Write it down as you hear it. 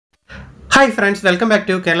Hi friends, welcome back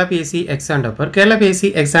to KeralaPSCExamTopper.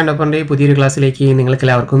 KeralaPSCExamTopperന്റെ പുതിയൊരു ക്ലാസ്സിലേക്ക് നിങ്ങൾക്ക്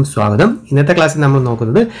എല്ലാവർക്കും സ്വാഗതം. ഇന്നത്തെ ക്ലാസ്സിൽ നമ്മൾ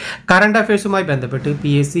നോക്കുന്നത് കറന്റ് അഫയേഴ്സുമായി ബന്ധപ്പെട്ട്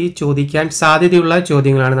PSC ചോദിക്കാൻ സാധ്യതയുള്ള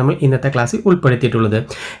ചോദ്യങ്ങളാണ് നമ്മൾ ഇന്നത്തെ ക്ലാസ്സിൽ ഉൾപ്പെടുത്തിയിട്ടുള്ളത്.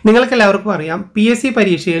 നിങ്ങൾക്ക് എല്ലാവർക്കും അറിയാം PSC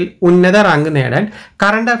പരീക്ഷയിൽ ഉന്നത റാങ്ക് നേടാൻ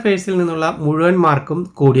കറന്റ് അഫയേഴ്സിൽ നിന്നുള്ള മുഴുവൻ മാർക്കും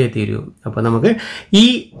കൂടിയേ തീരൂ. അപ്പോൾ നമുക്ക് ഈ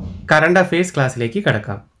കറന്റ് അഫയേഴ്സ് ക്ലാസ്സിലേക്ക്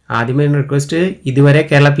കടക്കാം. ആദ്യമേ റിക്വസ്റ്റ് ഇതുവരെ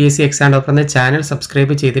KeralaPSCExamTopper എന്ന ചാനൽ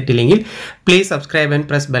സബ്സ്ക്രൈബ് ചെയ്തിട്ടില്ലെങ്കിൽ please subscribe and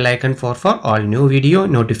press bell icon for all new video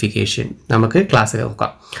notification. നമുക്ക് ക്ലാസ്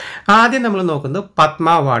നോക്കാം. ആദ്യം നമ്മൾ നോക്കുന്നത് പത്മ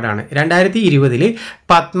അവാർഡാണ്. 2020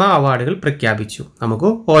 പത്മ അവാർഡുകൾ പ്രഖ്യാപിച്ചു. നമുക്ക്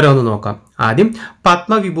ഓരോന്ന് നോക്കാം. ആദ്യം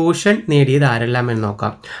പത്മവിഭൂഷൺ നേടിയത് ആരെല്ലാം എന്ന്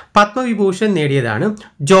നോക്കാം. Padma Vibhushan നേടിയതാണ്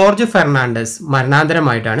George Fernandez,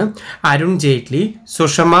 മരണാന്തരമായിട്ടാണ്. അരുൺ ജെയ്റ്റ്ലി,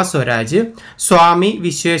 സുഷമ സ്വരാജ്, സ്വാമി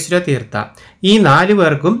വിശ്വേശ്വര തീർത്ഥ, ഈ 4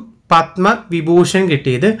 പേർക്കും പത്മവിഭൂഷൺ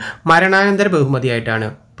കിട്ടിയത് മരണാനന്തര ബഹുമതിയായിട്ടാണ്.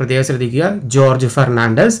 പ്രത്യേകം ശ്രദ്ധിക്കുക, ജോർജ്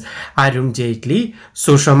ഫെർണാണ്ടസ്, അരുൺ ജെയ്റ്റ്ലി,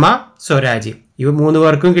 സുഷമ സ്വരാജ്, ഇവ 3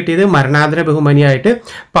 പേർക്കും കിട്ടിയത് മരണാനന്തര ബഹുമതിയായിട്ട്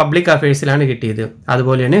പബ്ലിക് അഫയേഴ്സിലാണ് കിട്ടിയത്.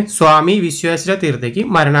 അതുപോലെ തന്നെ സ്വാമി വിശ്വേശ്വര തീർത്ഥയ്ക്ക്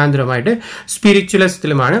മരണാനന്തരമായിട്ട്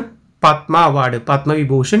സ്പിരിച്വലിസത്തിലുമാണ് പത്മ അവാർഡ്,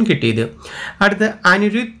 പത്മവിഭൂഷൺ കിട്ടിയത്. അടുത്ത്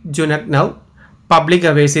അനിരുദ്ധ് ജുനക്നവ്, പബ്ലിക്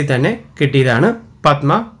അഫയേഴ്സിൽ തന്നെ കിട്ടിയതാണ്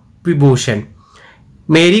പത്മവിഭൂഷൺ.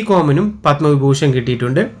 മേരി കോമിനും പത്മവിഭൂഷൺ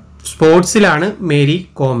കിട്ടിയിട്ടുണ്ട്. സ്പോർട്സിലാണ് മേരി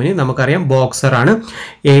കോമിന്, നമുക്കറിയാം ബോക്സറാണ്.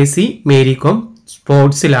 AC മേരി കോം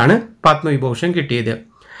സ്പോർട്സിലാണ് പത്മവിഭൂഷൺ കിട്ടിയത്.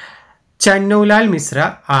 ചന്നൗലാൽ മിശ്ര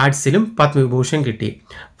ആർട്സിലും പത്മവിഭൂഷൺ കിട്ടി.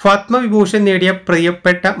 പത്മവിഭൂഷൺ നേടിയ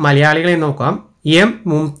പ്രിയപ്പെട്ട മലയാളികളെ നോക്കാം. M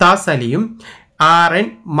മുംതാസ് അലിയും RN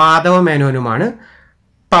മാധവ മേനോനുമാണ്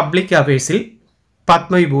പബ്ലിക് അഫയേഴ്സിൽ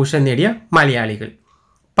പത്മവിഭൂഷൺ നേടിയ മലയാളികൾ.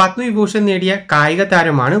 പത്മവിഭൂഷൺ നേടിയ കായിക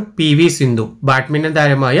താരമാണ് PV സിന്ധു. ബാഡ്മിന്റൺ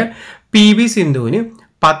താരമായ PV സിന്ധുവിന്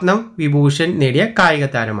പത്മവിഭൂഷൺ നേടിയ കായിക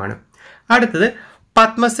താരമാണ്. അടുത്തത്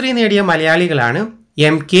പത്മശ്രീ നേടിയ മലയാളികളാണ്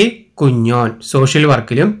MK Kunjon, social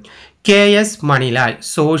വർക്കിലും, KS Manilal,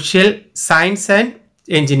 social science and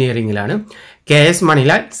എഞ്ചിനീയറിംഗിലാണ്. KS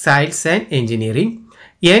Manilal science and engineering.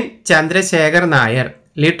 N Chandrasekhar Nair,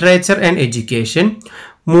 literature and education.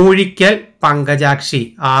 Moozhikkal Pankajakshi,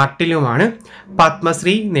 ആർട്ടിലുമാണ്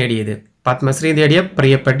Padmashri നേടിയത്. പത്മശ്രീ നേടിയ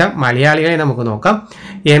പ്രിയപ്പെട്ട മലയാളികളെ നമുക്ക് നോക്കാം.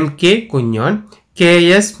 MK കുഞ്ഞോൻ,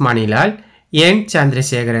 KS മണിലാൽ, N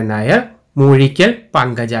ചന്ദ്രശേഖരൻ നായർ, മൂഴിക്കൽ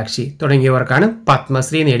പങ്കജാക്ഷി തുടങ്ങിയവർക്കാണ്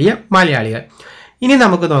പത്മശ്രീ നേടിയ മലയാളികൾ. ഇനി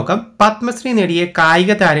നമുക്ക് നോക്കാം പത്മശ്രീ നേടിയ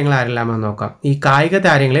കായിക താരങ്ങൾ ആരെല്ലാമെന്ന് നോക്കാം. ഈ കായിക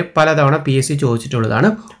താരങ്ങളെ പലതവണ PSC ചോദിച്ചിട്ടുള്ളതാണ്.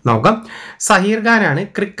 നോക്കാം. സഹീർ ഖാനാണ്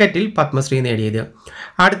ക്രിക്കറ്റിൽ പത്മശ്രീ നേടിയത്.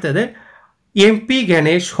 അടുത്തത് MP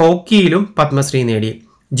ഗണേഷ് ഹോക്കിയിലും പത്മശ്രീ നേടി.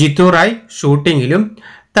 ജിത്തു റായ് ഷൂട്ടിങ്ങിലും,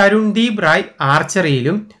 തരുൺദീപ് റായ്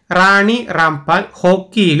ആർച്ചറിയിലും, റാണി റാംപാൽ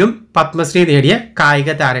ഹോക്കിയിലും പത്മശ്രീ നേടിയ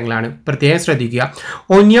കായിക താരങ്ങളാണ്. പ്രത്യേകം ശ്രദ്ധിക്കുക.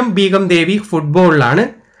 ഒന്യം ബീഗം ദേവി ഫുട്ബോളിലാണ്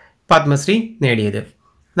പത്മശ്രീ നേടിയത്.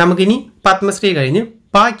 നമുക്കിനി പത്മശ്രീ കഴിഞ്ഞ്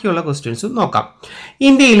ബാക്കിയുള്ള ക്വസ്റ്റ്യൻസും നോക്കാം.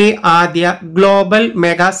 ഇന്ത്യയിലെ ആദ്യ ഗ്ലോബൽ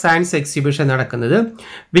മെഗാ സയൻസ് എക്സിബിഷൻ നടക്കുന്നത്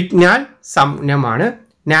വിജ്ഞാൻ സംജ്ഞമാണ്.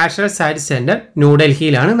 നാഷണൽ സയൻസ് സെന്റർ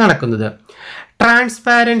ന്യൂഡൽഹിയിലാണ് നടക്കുന്നത്.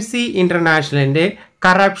 ട്രാൻസ്പാരൻസി ഇന്റർനാഷണലിന്റെ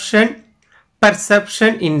കറപ്ഷൻ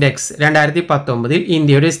പെർസെപ്ഷൻ ഇൻഡെക്സ് 2019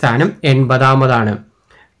 ഇന്ത്യയുടെ സ്ഥാനം 80ാമതാണ്.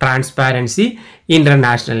 ട്രാൻസ്പാരൻസി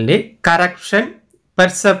ഇന്റർനാഷണലിന്റെ കറപ്ഷൻ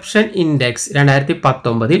പെർസെപ്ഷൻ ഇൻഡെക്സ്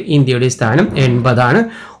 2019 ഇന്ത്യയുടെ സ്ഥാനം 80ആണ്.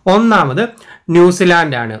 1ാമത്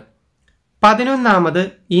ന്യൂസിലാൻഡാണ്. 11ാമത്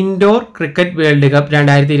ഇൻഡോർ ക്രിക്കറ്റ് വേൾഡ് കപ്പ്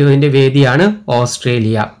 2020 വേദിയാണ്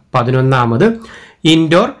Australia. 11ാമത്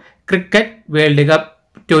indoor cricket world cup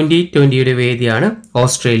 2020 വേദിയാണ്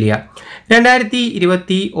Australia.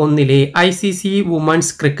 2021 ICC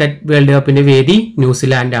women's cricket world കപ്പിന്റെ വേദി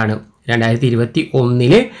ന്യൂസിലാൻഡാണ്.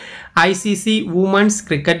 2021 ICC വുമൻസ്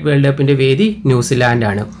ക്രിക്കറ്റ് വേൾഡ് കപ്പിന്റെ വേദി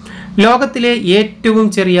ന്യൂസിലാൻഡാണ്. ലോകത്തിലെ ഏറ്റവും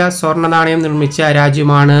ചെറിയ സ്വർണ്ണ നാണയം നിർമ്മിച്ച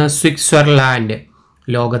രാജ്യമാണ് സ്വിറ്റ്സർലാൻഡ്.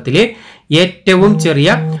 ലോകത്തിലെ ഏറ്റവും ചെറിയ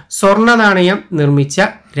സ്വർണ്ണ നാണയം നിർമ്മിച്ച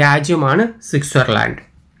രാജ്യമാണ് സ്വിറ്റ്സർലാൻഡ്.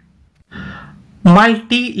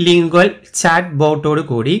 മൾട്ടി ലിംഗ്വൽ ചാറ്റ് ബോട്ടോട്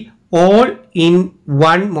കൂടി all in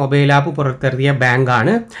one mobile app പുറത്തിറക്കിയ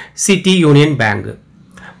ബാങ്കാണ് city union bank.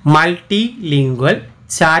 Multi lingual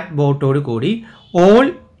chat ബോട്ടോട് കൂടി all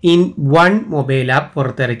in one mobile app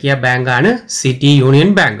പുറത്തിറക്കിയ ബാങ്കാണ് സിറ്റി യൂണിയൻ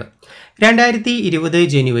ബാങ്ക്. 2020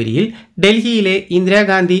 ജനുവരിയിൽ ഡൽഹിയിലെ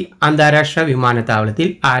ഇന്ദിരാഗാന്ധി അന്താരാഷ്ട്ര വിമാനത്താവളത്തിൽ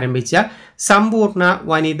ആരംഭിച്ച സമ്പൂർണ്ണ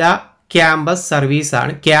വനിതാ ക്യാബ്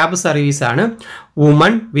സർവീസാണ്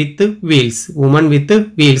വുമൺ വിത്ത്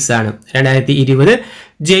വീൽസ് ആണ്. 2020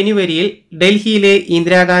 ജനുവരിയിൽ ഡൽഹിയിലെ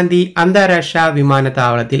ഇന്ദിരാഗാന്ധി അന്താരാഷ്ട്ര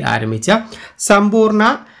വിമാനത്താവളത്തിൽ ആരംഭിച്ച സമ്പൂർണ്ണ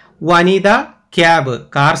വനിതാ ക്യാബ്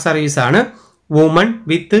കാർ സർവീസാണ് വുമൺ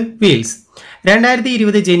വിത്ത് വീൽസ്.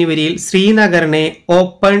 2020 ജനുവരിയിൽ ശ്രീനഗറിനെ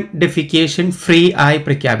ഓപ്പൺ ഡെഫിക്കേഷൻ ഫ്രീ ആയി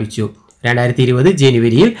പ്രഖ്യാപിച്ചു. 2020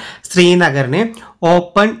 ജനുവരിയിൽ ശ്രീനഗറിനെ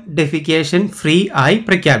ഓപ്പൺ ഡെഫിക്കേഷൻ ഫ്രീ ആയി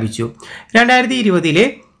പ്രഖ്യാപിച്ചു. 2020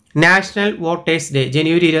 നാഷണൽ വോട്ടേഴ്സ് ഡേ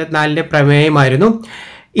ജനുവരി 24 പ്രമേയമായിരുന്നു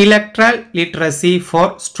electoral literacy four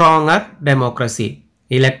stronger democracy.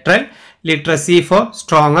 Electoral literacy four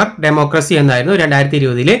stronger democracy എന്നായിരുന്നു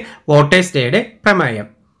 2020 വോട്ടേഴ്സ് ഡേയുടെ പ്രമേയം.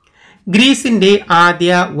 ഗ്രീസിന്റെ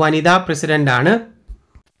ആദ്യ വനിതാ പ്രസിഡന്റാണ്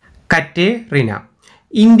കറ്റേറിന.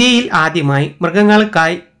 ഇന്ത്യയിൽ ആദ്യമായി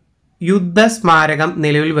മൃഗങ്ങൾക്കായി യുദ്ധ സ്മാരകം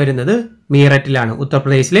നിലവിൽ വരുന്നത് മീററ്റിലാണ്.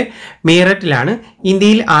 ഉത്തർപ്രദേശിലെ മീററ്റിലാണ്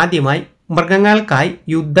ഇന്ത്യയിൽ ആദ്യമായി മൃഗങ്ങൾക്കായി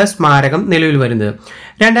യുദ്ധ സ്മാരകം നിലവിൽ വരുന്നത്.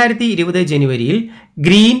 2020 ജനുവരിയിൽ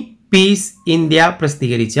ഗ്രീൻ പീസ് ഇന്ത്യ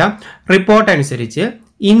പ്രസിദ്ധീകരിച്ച റിപ്പോർട്ട് അനുസരിച്ച്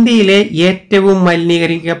ഇന്ത്യയിലെ ഏറ്റവും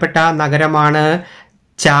മലിനീകരിക്കപ്പെട്ട നഗരമാണ്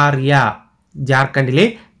ചാറിയ. ജാർഖണ്ഡിലെ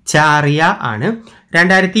ചാറിയ ആണ്.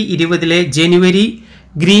 2020 ജനുവരി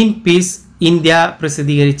ഗ്രീൻ പീസ് ഇന്ത്യ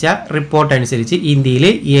പ്രസിദ്ധീകരിച്ച റിപ്പോർട്ട് അനുസരിച്ച്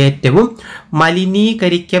ഇന്ത്യയിലെ ഏറ്റവും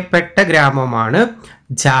മലിനീകരിക്കപ്പെട്ട ഗ്രാമമാണ്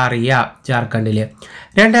ചാറിയ, ജാർഖണ്ഡിലെ.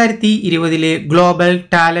 2020 ഗ്ലോബൽ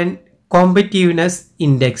ടാലന്റ് കോമ്പറ്റീവ്നെസ്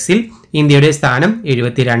ഇൻഡെക്സിൽ ഇന്ത്യയുടെ സ്ഥാനം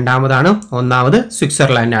 72ാമതാണ്. 1ാമത്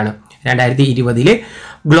സ്വിറ്റ്സർലാൻഡാണ്. 2020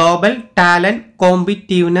 ഗ്ലോബൽ ടാലന്റ്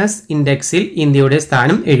കോമ്പറ്റീവ്നെസ് ഇൻഡെക്സിൽ ഇന്ത്യയുടെ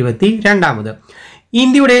സ്ഥാനം 72ാമത്.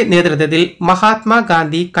 ഇന്ത്യയുടെ നേതൃത്വത്തിൽ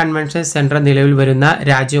മഹാത്മാഗാന്ധി കൺവെൻഷൻ സെന്റർ നിലവിൽ വരുന്ന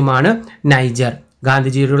രാജ്യമാണ് നൈജർ.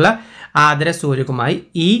 ഗാന്ധിജിയോടുള്ള ആദരസൂചകമായി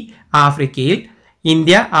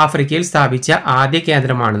ഇന്ത്യ ആഫ്രിക്കയിൽ സ്ഥാപിച്ച ആദ്യ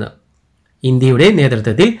കേന്ദ്രമാണിത്. ഇന്ത്യയുടെ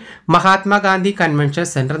നേതൃത്വത്തിൽ മഹാത്മാഗാന്ധി കൺവെൻഷൻ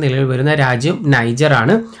സെന്റർ നിലവിൽ വരുന്ന രാജ്യം നൈജർ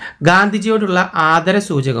ആണ്. ഗാന്ധിജിയോടുള്ള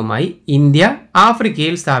ആദരസൂചകമായി ഇന്ത്യ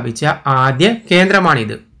ആഫ്രിക്കയിൽ സ്ഥാപിച്ച ആദ്യ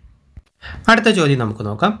കേന്ദ്രമാണിത്. അടുത്ത ചോദ്യം നമുക്ക്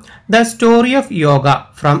നോക്കാം. The story of yoga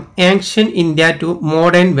from ancient India to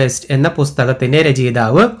modern west എന്ന പുസ്തകത്തിന്റെ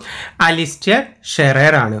രചയിതാവ് അലിസ്റ്റർ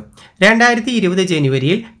ഷെറർ ആണ്. 2020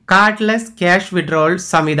 ജനുവരിയിൽ കാർഡ്ലെസ് ക്യാഷ് വിഡ്രോവൽ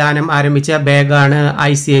സംവിധാനം ആരംഭിച്ച ബാങ്കാണ്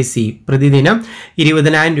ICIC. പ്രതിദിനം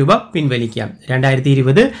 20,000 രൂപ പിൻവലിക്കാം.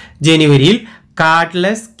 2020 ജനുവരിയിൽ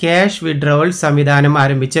കാർഡ്ലെസ് ക്യാഷ് വിഡ്രോവൽ സംവിധാനം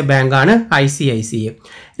ആരംഭിച്ച ബാങ്കാണ് ICICI.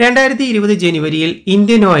 2020 ജനുവരിയിൽ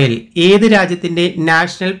ഇന്ത്യൻ ഓയിൽ ഏത് രാജ്യത്തിന്റെ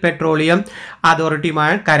നാഷണൽ പെട്രോളിയം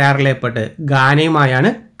അതോറിറ്റിയുമായി കരാറിലേർപ്പെട്ടത്?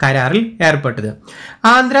 ഗാനയുമായാണ് കരാറിൽ ഏർപ്പെട്ടത്.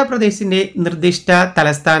 ആന്ധ്രാപ്രദേശിന്റെ നിർദ്ദിഷ്ട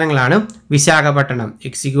തലസ്ഥാനങ്ങളാണ് വിശാഖപട്ടണം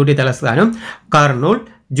എക്സിക്യൂട്ടീവ് തലസ്ഥാനം, കർണൂൽ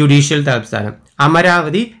ജുഡീഷ്യൽ തലസ്ഥാനം,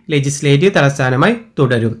 അമരാവതി ലെജിസ്ലേറ്റീവ് തലസ്ഥാനമായി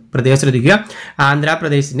തുടരും. പ്രത്യേകം ശ്രദ്ധിക്കുക,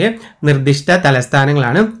 ആന്ധ്രാപ്രദേശിന്റെ നിർദ്ദിഷ്ട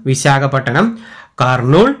തലസ്ഥാനങ്ങളാണ് വിശാഖപട്ടണം,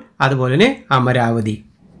 കർണൂൽ, അതുപോലെ തന്നെ അമരാവതി.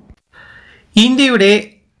 ഇന്ത്യയുടെ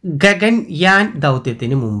ഗഗൻയാൻ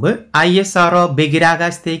ദൗത്യത്തിന് മുമ്പ് ISRO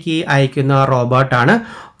ബഹിരാകാശത്തേക്ക് അയക്കുന്ന റോബോട്ടാണ്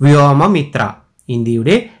വ്യോമമിത്ര.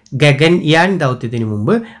 ഇന്ത്യയുടെ ഗഗൻയാൻ ദൗത്യത്തിന്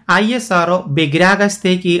മുമ്പ് ISRO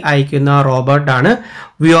ബഹിരാകാശത്തേക്ക് അയക്കുന്ന റോബോട്ടാണ്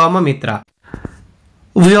വ്യോമമിത്ര.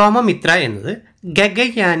 വ്യോമമിത്ര എന്നത്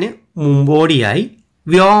ഗഗൻയാന് മുമ്പോടിയായി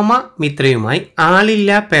വ്യോമമിത്രയുമായി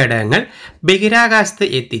ആളില്ലാ പേടകങ്ങൾ ബഹിരാകാശത്ത്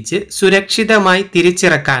എത്തിച്ച് സുരക്ഷിതമായി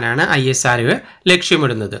തിരിച്ചിറക്കാനാണ് ISRO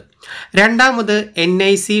ലക്ഷ്യമിടുന്നത്. രണ്ടാമത്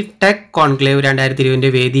NIC ടെക് കോൺക്ലേവ് 2020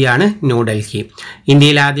 വേദിയാണ് ന്യൂഡൽഹി.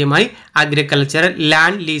 ഇന്ത്യയിൽ ആദ്യമായി അഗ്രികൾച്ചറൽ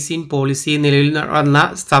ലാൻഡ് ലീസിംഗ് പോളിസി നിലവിൽ വന്ന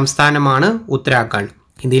സംസ്ഥാനമാണ് ഉത്തരാഖണ്ഡ്.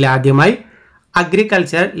 ഇന്ത്യയിൽ ആദ്യമായി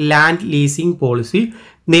അഗ്രികൾച്ചർ ലാൻഡ് ലീസിംഗ് പോളിസി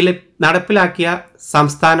നടപ്പിലാക്കിയ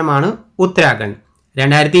സംസ്ഥാനമാണ് ഉത്തരാഖണ്ഡ്.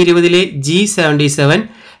 2020 G77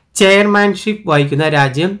 ചെയർമാൻഷിപ്പ് വഹിക്കുന്ന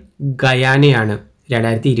രാജ്യം ഗയാനയാണ്.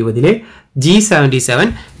 2020 G77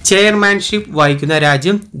 ചെയർമാൻഷിപ്പ് വഹിക്കുന്ന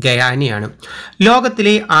രാജ്യം ഗയാനയാണ്.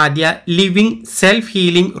 ലോകത്തിലെ ആദ്യ ലിവിംഗ് സെൽഫ്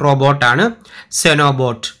ഹീലിംഗ് റോബോട്ടാണ്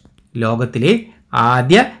സെനോബോട്ട്. ലോകത്തിലെ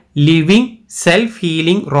ആദ്യ living self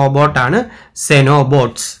healing റോബോട്ടാണ്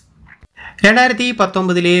സെനോബോട്ട്സ്.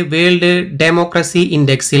 2019 world democracy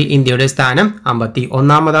ഇൻഡെക്സിൽ ഇന്ത്യയുടെ സ്ഥാനം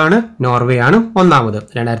 51ാമതാണ്. നോർവേ ആണ് 1ാമത്.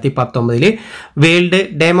 2019 വേൾഡ്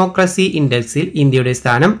ഡെമോക്രസി ഇൻഡെക്സിൽ ഇന്ത്യയുടെ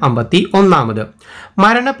സ്ഥാനം 51ാമത്.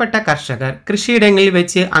 മരണപ്പെട്ട കർഷകർ, കൃഷിയിടങ്ങളിൽ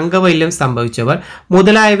വെച്ച് അംഗവൈകല്യം സംഭവിച്ചവർ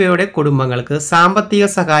മുതലായവയുടെ കുടുംബങ്ങൾക്ക് സാമ്പത്തിക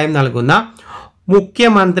സഹായം നൽകുന്ന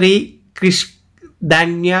മുഖ്യമന്ത്രി കൃഷി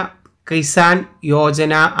ധന്യ കിസാൻ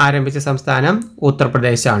യോജന ആരംഭിച്ച സംസ്ഥാനം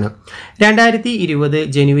ഉത്തർപ്രദേശാണ്. 2020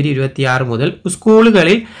 ജനുവരി 26 മുതൽ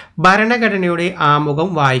സ്കൂളുകളിൽ ഭരണഘടനയുടെ ആമുഖം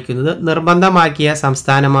വായിക്കുന്നത് നിർബന്ധമാക്കിയ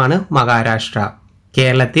സംസ്ഥാനമാണ് മഹാരാഷ്ട്ര.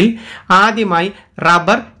 കേരളത്തിൽ ആദ്യമായി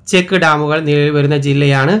റബ്ബർ ചെക്ക് ഡാമുകൾ നിലവിൽ വരുന്ന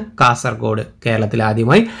ജില്ലയാണ് കാസർഗോഡ്. കേരളത്തിൽ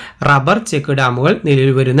ആദ്യമായി റബ്ബർ ചെക്ക് ഡാമുകൾ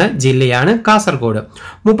നിലവിൽ വരുന്ന ജില്ലയാണ് കാസർഗോഡ്.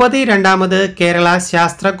 32ാമത് കേരള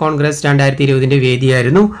ശാസ്ത്ര കോൺഗ്രസ് 2020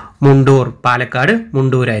 വേദിയായിരുന്നു മുണ്ടൂർ. പാലക്കാട്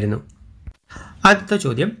മുണ്ടൂരായിരുന്നു. അടുത്ത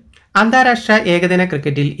ചോദ്യം, അന്താരാഷ്ട്ര ഏകദിന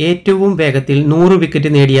ക്രിക്കറ്റിൽ ഏറ്റവും വേഗത്തിൽ 100 വിക്കറ്റ്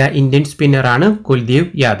നേടിയ ഇന്ത്യൻ സ്പിന്നറാണ്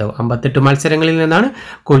കുൽദീപ് യാദവ്. 58 മത്സരങ്ങളിൽ നിന്നാണ്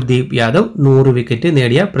കുൽദീപ് യാദവ് 100 വിക്കറ്റ്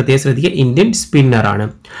നേടിയ പ്രത്യേക ശ്രദ്ധിക്കുക Indian സ്പിന്നറാണ്.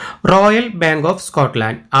 Royal bank of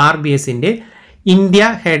Scotland RBSന്റെ India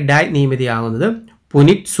ഹെഡായി നിയമിതയാകുന്നത്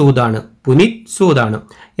Puneet സൂദാണ്.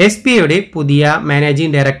 SBIയുടെ പുതിയ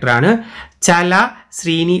മാനേജിംഗ് ഡയറക്ടറാണ് ചാല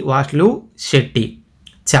ശ്രീനിവാസ്ലു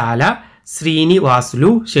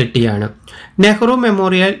ഷെട്ടിയാണ്. Nehru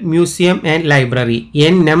memorial museum and library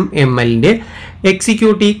NMMLന്റെ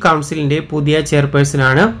executive കൗൺസിലിന്റെ പുതിയ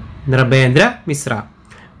ചെയർപേഴ്സണാണ് നൃപേന്ദ്ര മിശ്ര.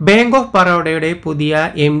 ബാങ്ക് ഓഫ് ബറോഡയുടെ പുതിയ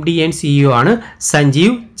MD ആൻഡ് CEO ആണ്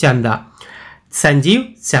സഞ്ജീവ്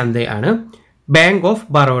ചന്ദയാണ് ബാങ്ക് ഓഫ്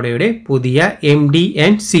ബറോഡയുടെ പുതിയ MD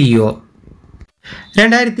ആൻഡ് CEO.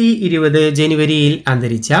 2020 ജനുവരിയിൽ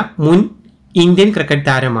അന്തരിച്ച മുൻ ഇന്ത്യൻ ക്രിക്കറ്റ്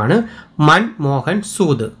താരമാണ് Manmohan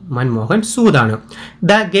സൂദാണ്.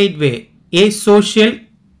 The gateway A social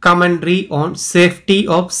commentary on safety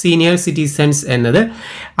of senior citizens എന്നത്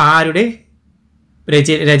ആരുടെ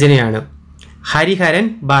രചനയാണ്? ഹരിഹരൻ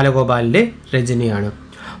ബാലഗോപാലിന്റെ രചനയാണ്.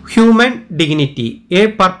 Human dignity A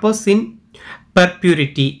purpose in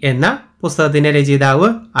പെർപ്യൂരിറ്റി എന്ന പുസ്തകത്തിന്റെ രചയിതാവ്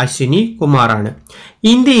അശ്വിനി കുമാറാണ്.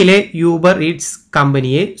 ഇന്ത്യയിലെ യൂബർ ഈറ്റ്സ്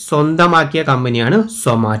കമ്പനിയെ സ്വന്തമാക്കിയ കമ്പനിയാണ്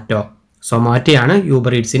സൊമാറ്റോയാണ്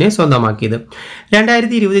യൂബർ ഈറ്റ്സിനെ സ്വന്തമാക്കിയത്.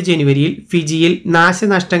 2020 ജനുവരിയിൽ ഫിജിയിൽ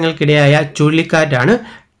നാശനഷ്ടങ്ങൾക്കിടയായ ചുഴലിക്കാറ്റാണ്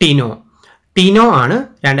ടീനോ ആണ്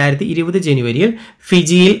 2020 ജനുവരിയിൽ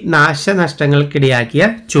ഫിജിയിൽ നാശനഷ്ടങ്ങൾക്കിടയാക്കിയ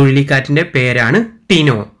ചുഴലിക്കാറ്റിന്റെ പേരാണ്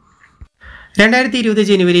ടീനോ. 2020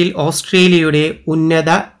 ജനുവരിയിൽ ഓസ്ട്രേലിയയുടെ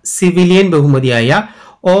ഉന്നത സിവിലിയൻ ബഹുമതിയായ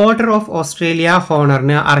ഓർഡർ ഓഫ് ഓസ്ട്രേലിയ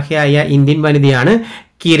ഹോണറിന് അർഹയായ ഇന്ത്യൻ വനിതയാണ്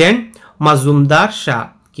കിരൺ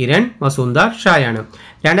മസൂംദാർ ഷായാണ്.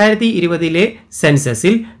 2020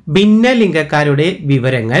 സെൻസസിൽ ഭിന്നലിംഗക്കാരുടെ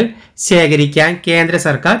വിവരങ്ങൾ ശേഖരിക്കാൻ കേന്ദ്ര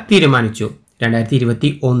സർക്കാർ തീരുമാനിച്ചു.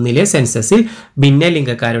 2021 സെൻസസിൽ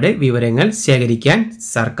ഭിന്നലിംഗക്കാരുടെ വിവരങ്ങൾ ശേഖരിക്കാൻ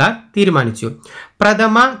സർക്കാർ തീരുമാനിച്ചു.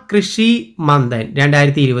 പ്രഥമ കൃഷി മന്ഥൻ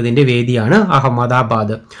 2020 വേദിയാണ്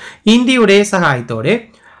അഹമ്മദാബാദ്. ഇന്ത്യയുടെ സഹായത്തോടെ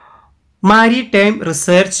മാരിടൈം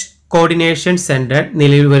റിസർച്ച് കോർഡിനേഷൻ സെന്റർ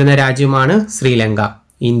നിലവിൽ വരുന്ന രാജ്യമാണ് ശ്രീലങ്ക.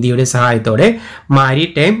 ഇന്ത്യയുടെ സഹായത്തോടെ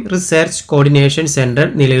മാരിടൈം റിസർച്ച് കോർഡിനേഷൻ സെന്റർ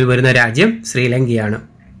നിലവിൽ വരുന്ന രാജ്യം ശ്രീലങ്കയാണ്.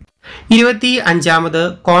 25ാമത്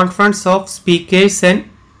conference of speakers and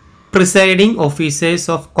presiding officers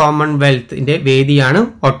of കോമൺവെൽത്തിന്റെ വേദിയാണ്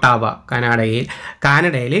ഒട്ടാവ.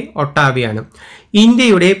 കാനഡയിലെ ഒട്ടാവയാണ്.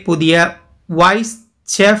 ഇന്ത്യയുടെ പുതിയ vice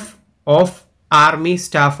chief of army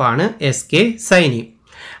സ്റ്റാഫാണ് SK Saini.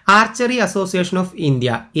 Archery association of India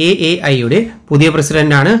AAIയുടെ പുതിയ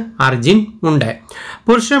പ്രസിഡന്റാണ് അർജുൻ മുണ്ടെ.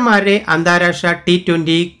 പുരുഷന്മാരുടെ അന്താരാഷ്ട്ര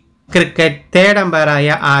T20 ക്രിക്കറ്റ് തേർഡ്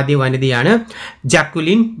അമ്പയറായ ആദ്യ വനിതയാണ്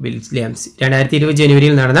ജാക്കുലിൻ വില്യംസ്. 2020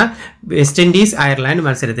 ജനുവരിയിൽ നടന്ന വെസ്റ്റ് ഇൻഡീസ് അയർലൻഡ്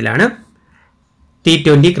മത്സരത്തിലാണ്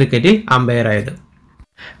T20 ക്രിക്കറ്റിൽ അമ്പയറായത്.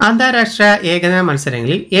 അന്താരാഷ്ട്ര ഏകദിന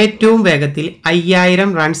മത്സരങ്ങളിൽ ഏറ്റവും വേഗത്തിൽ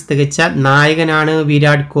 5000 റൺസ് തികച്ച നായകനാണ്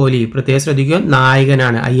വിരാട് കോഹ്ലി. പ്രത്യേകം ശ്രദ്ധിക്കുക,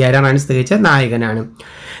 നായകനാണ്. 5000 റൺസ് തികച്ച നായകനാണ്.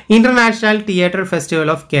 International theatre festival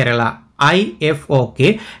of Kerala IFOK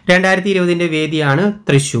 2020 വേദിയാണ്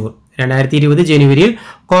തൃശൂർ. 2020 ജനുവരിയിൽ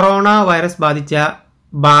കൊറോണ വൈറസ്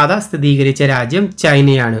ബാധ സ്ഥിരീകരിച്ച രാജ്യം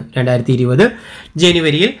ചൈനയാണ്. 2020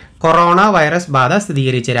 ജനുവരിയിൽ കൊറോണ വൈറസ് ബാധ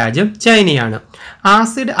സ്ഥിരീകരിച്ച രാജ്യം ചൈനയാണ്.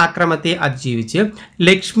 ആസിഡ് ആക്രമണത്തെ അതിജീവിച്ച്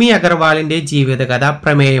ലക്ഷ്മി അഗർവാളിന്റെ ജീവിതകഥ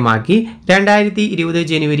പ്രമേയമാക്കി 2020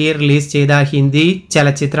 ജനുവരിയിൽ റിലീസ് ചെയ്ത ഹിന്ദി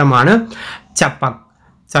ചലച്ചിത്രമാണ് ചപ്പക്.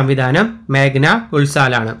 സംവിധാനം മേഘ്ന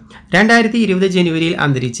ഗുൽസാലാണ്. 2020 ജനുവരിയിൽ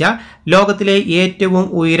അന്തരിച്ച ലോകത്തിലെ ഏറ്റവും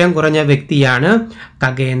ഉയരം കുറഞ്ഞ വ്യക്തിയാണ്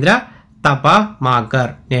ഖഗേന്ദ്ര തപമാകർ.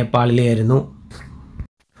 നേപ്പാളിലായിരുന്നു.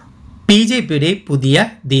 BJPയുടെ പുതിയ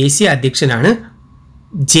ദേശീയ അധ്യക്ഷനാണ്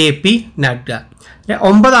JP Nadda.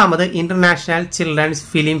 9ാമത് international children's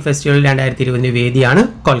film festival 2020 വേദിയാണ്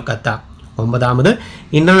Kolkata. 9ാമത്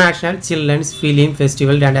international children's film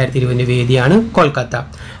festival 2020 വേദിയാണ് Kolkata.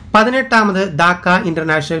 18ാമത് Dhaka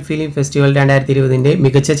international film festival 2020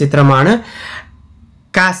 മികച്ച ചിത്രമാണ്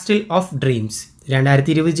കാസ്റ്റിൽ ഓഫ് ഡ്രീംസ്.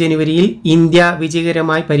 2020 ജനുവരിയിൽ ഇന്ത്യ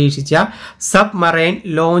വിജയകരമായി പരീക്ഷിച്ച സബ്മറൈൻ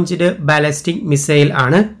ലോഞ്ച്ഡ് ബാലിസ്റ്റിക് മിസൈൽ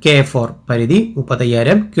ആണ് K4. പരിധി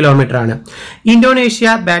 35,000 കിലോമീറ്റർ ആണ്.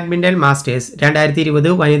 ഇന്തോനേഷ്യ ബാഡ്മിന്റൺ മാസ്റ്റേഴ്സ്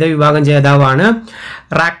 2020 വനിതാ വിഭാഗം ജേതാവാണ്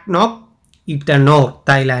റാക്നോക് ഇറ്റനോർ.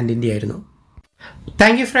 തായ്ലാൻഡിന്റെ ആയിരുന്നു.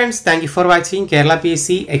 Thank you friends, thank you for watching Kerala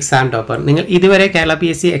PSC exam topper. നിങ്ങൾ ഇതുവരെ കേരള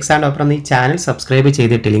PSC എക്സാം ടോപ്പർ എന്ന ഈ ചാനൽ സബ്സ്ക്രൈബ്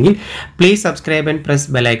ചെയ്തിട്ടില്ലെങ്കിൽ please subscribe and press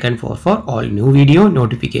bell icon for all new video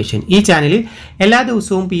notification. ഈ ചാനലിൽ എല്ലാ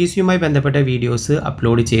ദിവസവും PSCയുമായി ബന്ധപ്പെട്ട വീഡിയോസ്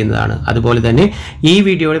അപ്ലോഡ് ചെയ്യുന്നതാണ്. അതുപോലെ തന്നെ ഈ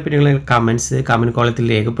വീഡിയോയുടെ പിന്നിലുള്ള കമൻറ്റ് കോളത്തിൽ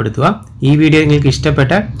രേഖപ്പെടുത്തുക. ഈ വീഡിയോ നിങ്ങൾക്ക്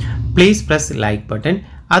ഇഷ്ടപ്പെട്ട പ്ലീസ് പ്രസ് ലൈക്ക് ബട്ടൺ.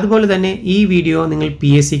 അതുപോലെ തന്നെ ഈ വീഡിയോ നിങ്ങൾ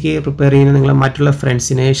PSCക്ക് പ്രിപ്പയർ ചെയ്യുന്ന നിങ്ങളെ മറ്റുള്ള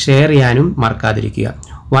ഫ്രണ്ട്സിനെ ഷെയർ ചെയ്യാനും മറക്കാതിരിക്കുക.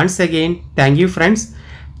 Once again, thank you friends.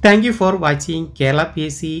 Thank you for watching Kerala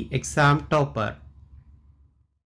PSC Exam Topper.